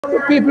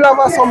People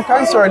have some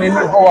concern in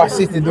our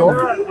city though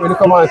when it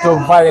comes on to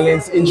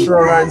violence,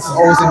 insurance,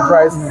 housing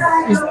price.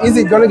 Is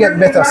it going to get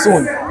better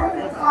soon?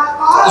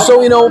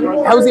 So,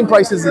 housing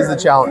prices is a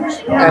challenge,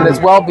 and it's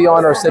well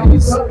beyond our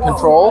city's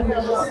control.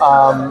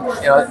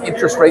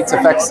 Interest rates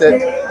affects it,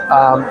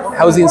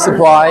 housing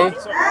supply.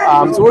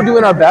 So we're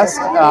doing our best,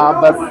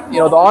 but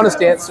the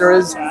honest answer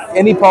is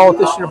any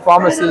politician who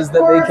promises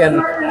that they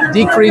can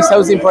decrease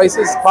housing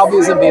prices probably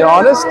isn't being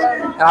honest.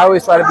 And I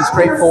always try to be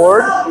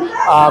straightforward.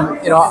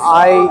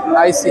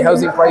 I see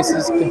housing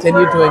prices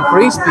continue to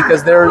increase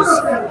because there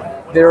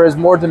is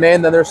more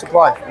demand than there's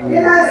supply.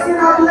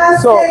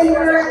 So,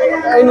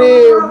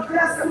 any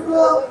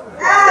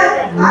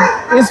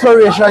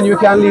inspiration you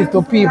can leave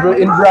to people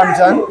in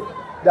Brampton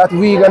that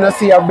we're going to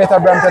see a better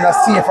Brampton, a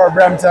safer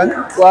Brampton?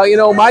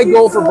 Well, my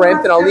goal for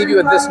Brampton, I'll leave you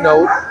with this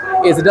note,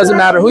 is it doesn't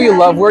matter who you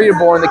love, where you're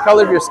born, the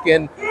color of your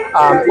skin,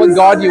 what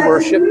God you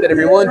worship, that if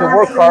you're willing to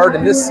work hard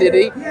in this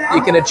city,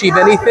 you can achieve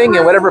anything,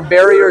 and whatever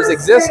barriers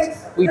exist,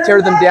 we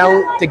tear them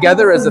down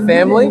together as a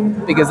family,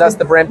 because that's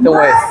the Brampton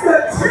way.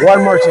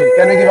 One more thing,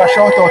 can you give a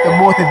shout out to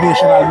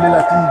Motivational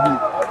Miller TV?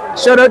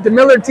 Shout out to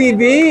Miller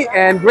TV,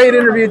 and great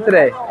interview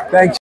today.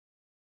 Thank you.